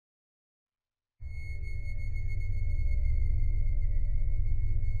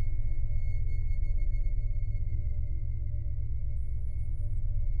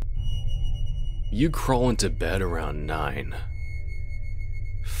You crawl into bed around 9.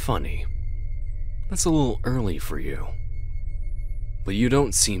 Funny. That's a little early for you. But you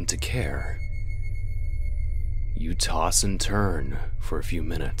don't seem to care. You toss and turn for a few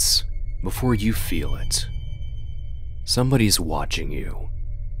minutes before you feel it. Somebody's watching you.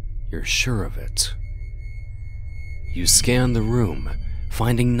 You're sure of it. You scan the room,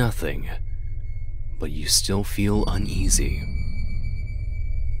 finding nothing, but you still feel uneasy.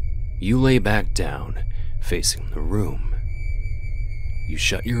 You lay back down, facing the room. You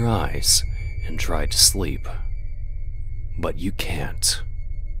shut your eyes and try to sleep, but you can't.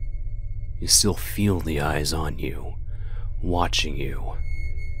 You still feel the eyes on you, watching you.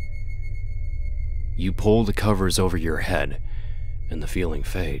 You pull the covers over your head, and the feeling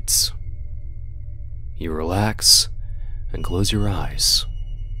fades. You relax and close your eyes,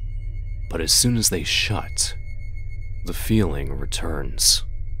 but as soon as they shut, the feeling returns.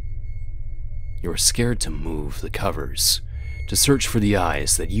 You're scared to move the covers, to search for the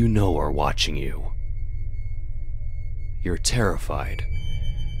eyes that you know are watching you. You're terrified,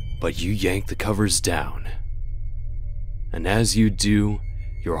 but you yank the covers down. And as you do,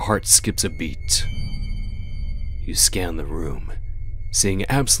 your heart skips a beat. You scan the room, seeing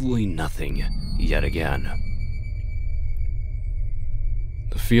absolutely nothing yet again.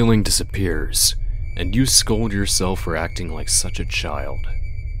 The feeling disappears, and you scold yourself for acting like such a child.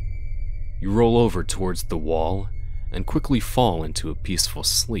 You roll over towards the wall and quickly fall into a peaceful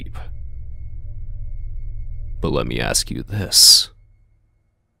sleep. But let me ask you this.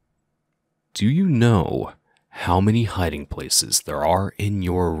 Do you know how many hiding places there are in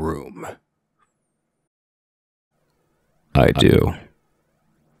your room? I do.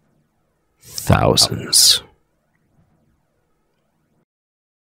 Thousands.